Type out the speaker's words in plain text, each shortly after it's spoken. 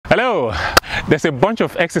Hello, there's a bunch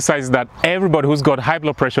of exercises that everybody who's got high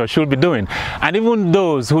blood pressure should be doing, and even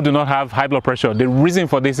those who do not have high blood pressure. The reason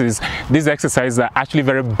for this is these exercises are actually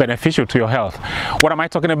very beneficial to your health. What am I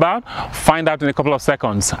talking about? Find out in a couple of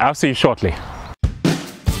seconds. I'll see you shortly.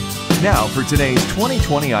 Now for today's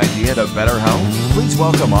 2020 idea to better health, please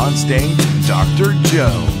welcome on stage Dr.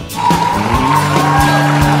 Joe.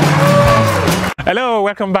 Hello,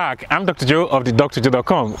 welcome back. I'm Dr. Joe of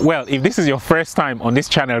thedrjoe.com. Well, if this is your first time on this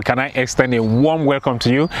channel, can I extend a warm welcome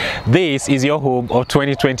to you? This is your home of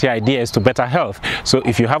 2020 ideas to better health. So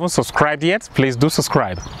if you haven't subscribed yet, please do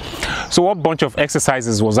subscribe. So what bunch of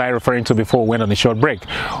exercises was I referring to before we went on a short break?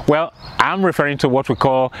 Well, I'm referring to what we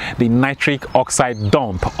call the nitric oxide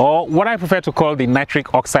dump, or what I prefer to call the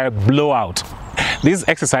nitric oxide blowout. These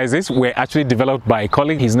exercises were actually developed by a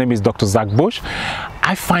colleague. His name is Dr. Zach Bush.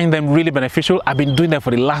 I find them really beneficial. I've been doing them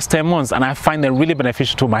for the last 10 months and I find them really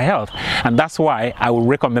beneficial to my health, and that's why I will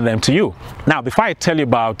recommend them to you. Now, before I tell you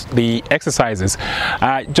about the exercises,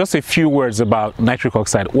 just a few words about nitric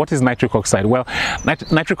oxide. What is nitric oxide? Well,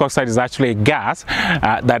 nitric oxide is actually a gas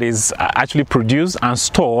that is actually produced and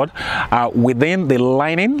stored within the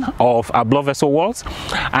lining of our blood vessel walls,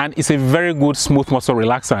 and it's a very good smooth muscle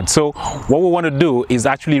relaxant. So what we want to do is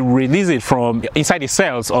actually release it from inside the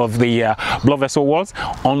cells of the blood vessel walls,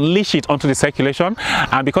 unleash it onto the circulation,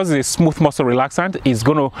 and because it's a smooth muscle relaxant, it's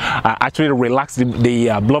going to actually relax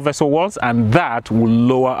the blood vessel walls, and that will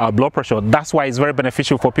lower our blood pressure. That's why it's very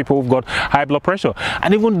beneficial for people who've got high blood pressure,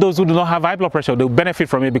 and even those who do not have high blood pressure, they'll benefit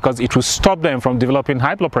from it because it will stop them from developing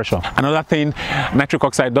high blood pressure. Another thing nitric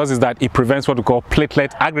oxide does is that it prevents what we call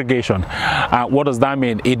platelet aggregation. What does that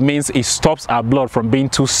mean? It means it stops our blood from being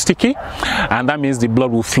too sticky, and that means the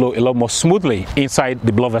blood will flow a lot more smoothly inside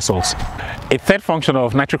the blood vessels. A third function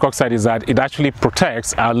of nitric oxide is that it actually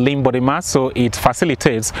protects our lean body mass, so it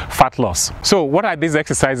facilitates fat loss. So what are these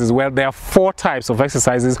exercises? Well, there are 4 types of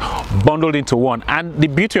exercises bundled into one, and the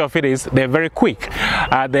beauty of it is they're very quick.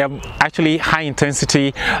 They're actually high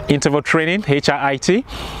intensity interval training, HIIT,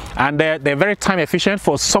 and they're very time efficient.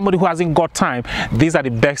 For somebody who hasn't got time, these are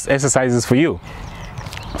the best exercises for you.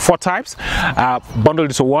 4 types bundled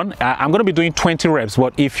into one. I'm going to be doing 20 reps,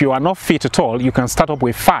 but if you are not fit at all, you can start up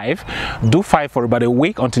with 5. Do 5 for about a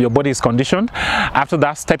week until your body is conditioned. After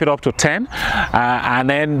that, step it up to 10, and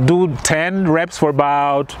then do 10 reps for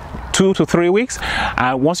about 2 to 3 weeks.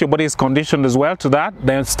 Once your body is conditioned as well to that,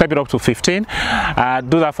 then step it up to 15.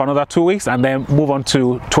 Do that for another 2 weeks, and then move on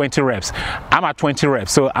to 20 reps. I'm at 20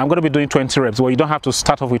 reps, so I'm going to be doing 20 reps. Well, you don't have to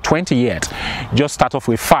start off with 20 yet. Just start off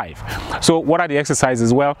with 5. So what are the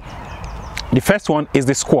exercises? Well, the first one is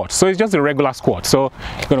the squat. So it's just a regular squat. So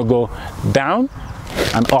you're going to go down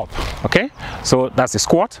and up. Okay, so that's the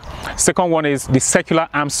squat. Second one is the circular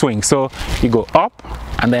arm swing. So you go up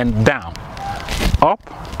and then down, up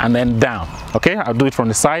and then down. Okay, I'll do it from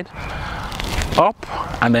the side, up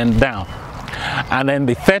and then down. And then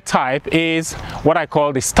the third type is what I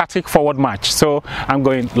call the static forward march. So I'm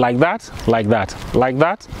going like that, like that, like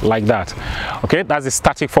that, like that. Okay, that's the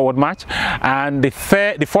static forward march. And the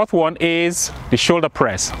fourth one is the shoulder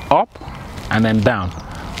press, up and then down,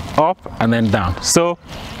 up and then down. So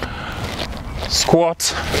squat,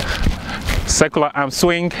 circular arm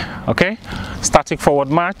swing, okay, static forward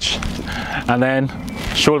march, and then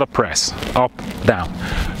shoulder press, up, down.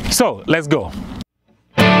 So let's go.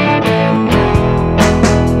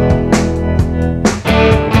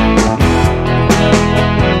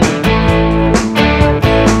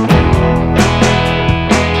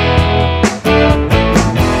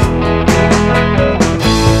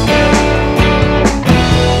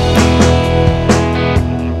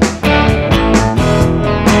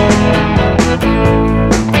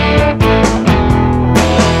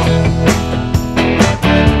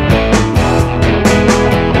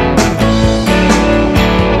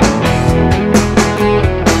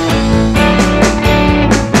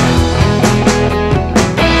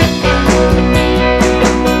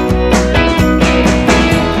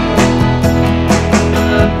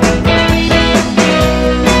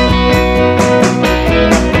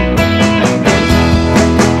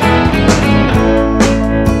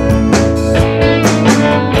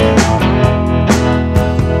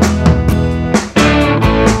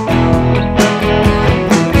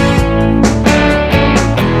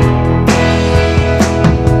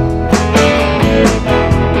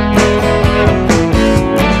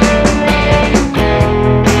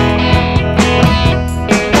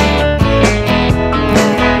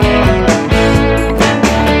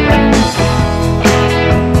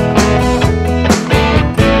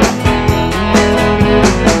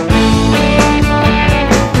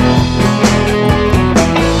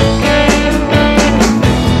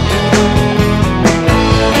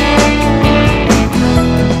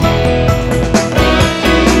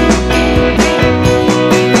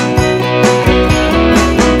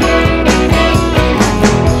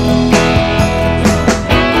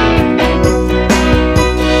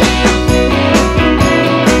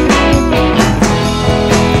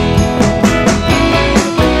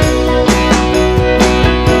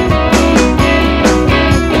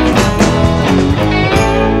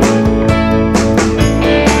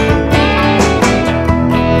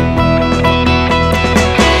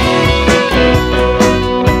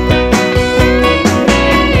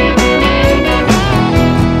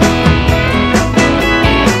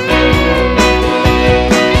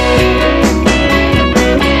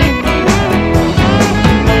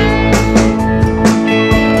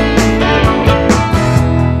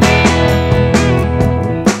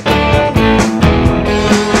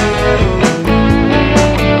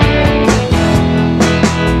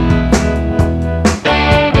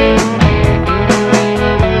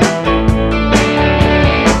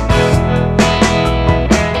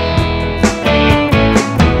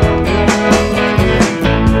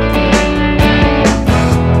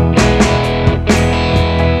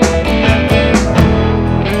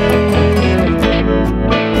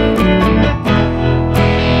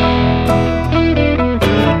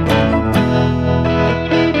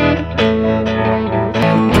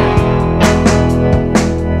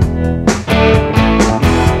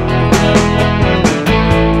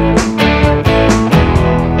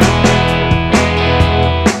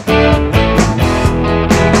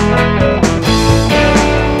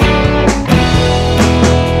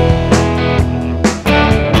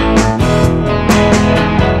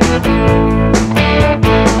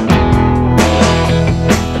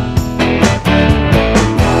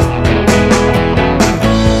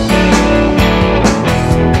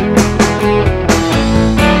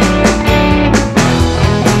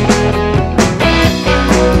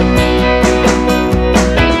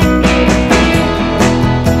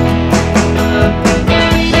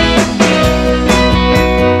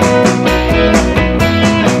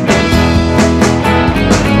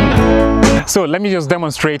 So let me just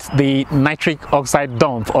demonstrate the nitric oxide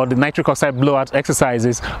dump or the nitric oxide blowout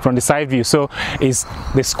exercises from the side view. So it's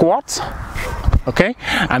the squat, okay,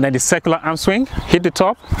 and then the circular arm swing, hit the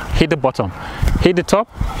top, hit the bottom, hit the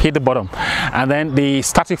top, hit the bottom, and then the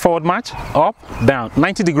static forward march, up, down,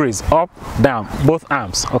 90 degrees, up, down, both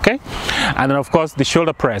arms, okay, and then of course the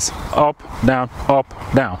shoulder press, up, down,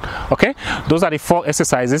 okay. Those are the 4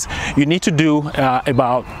 exercises. You need to do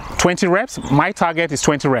about 20 reps. My target is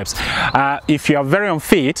 20 reps. If you are very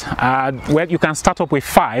unfit, well, you can start up with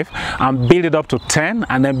 5 and build it up to 10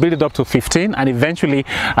 and then build it up to 15, and eventually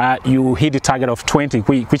you hit the target of 20,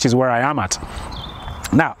 which is where I am at.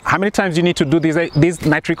 Now, how many times you need to do these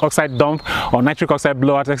nitric oxide dump or nitric oxide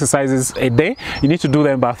blowout exercises a day? You need to do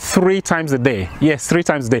them about 3 times a day. Yes, 3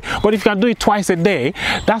 times a day. But if you can do it twice a day,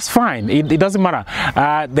 that's fine. It doesn't matter.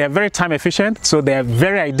 They're very time efficient, so they're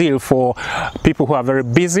very ideal for people who are very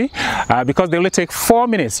busy because they only take 4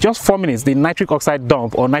 minutes, just 4 minutes. The nitric oxide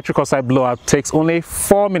dump or nitric oxide blowout takes only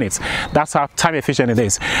 4 minutes. That's how time efficient it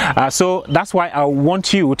is. So that's why I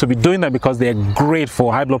want you to be doing them, because they're great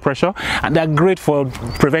for high blood pressure and they're great for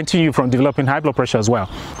preventing you from developing high blood pressure as well.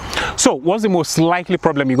 So what's the most likely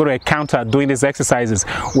problem you're going to encounter doing these exercises?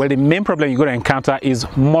 Well, the main problem you're going to encounter is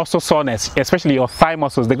muscle soreness, especially your thigh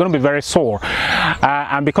muscles. They're going to be very sore,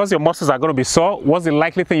 and because your muscles are going to be sore, what's the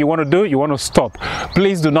likely thing you want to do? You want to stop.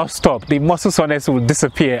 Please do not stop. The muscle soreness will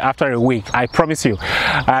disappear after a week, I promise you.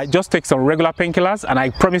 Just take some regular painkillers and I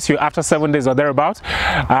promise you after 7 days or thereabouts,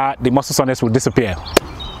 the muscle soreness will disappear.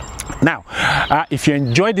 Now, if you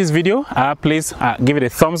enjoyed this video, please give it a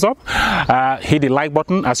thumbs up, hit the like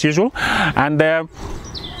button as usual, and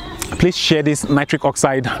please share these nitric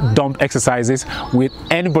oxide dump exercises with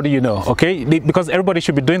anybody you know, okay? Because everybody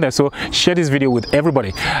should be doing that. So share this video with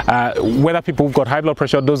everybody, whether people who've got high blood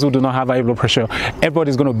pressure, those who do not have high blood pressure.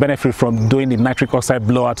 Everybody's going to benefit from doing the nitric oxide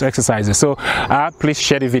blowout exercises. So please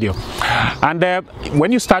share the video. And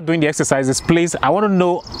when you start doing the exercises, please, I want to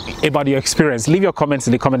know about your experience. Leave your comments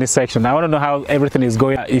in the comment section. I want to know how everything is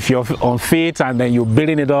going. If you're unfit and then you're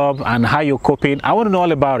building it up, and how you're coping, I want to know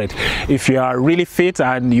all about it. If you are really fit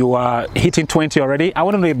and you are hitting 20 already, I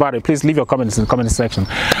want to know about it. Please leave your comments in the comment section.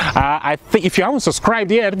 I think if you haven't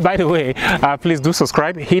subscribed yet, by the way, please do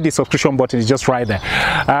subscribe. Hit the subscription button, it's just right there.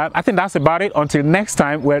 I think that's about it. Until next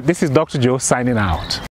time, well, this is Dr. Joe signing out.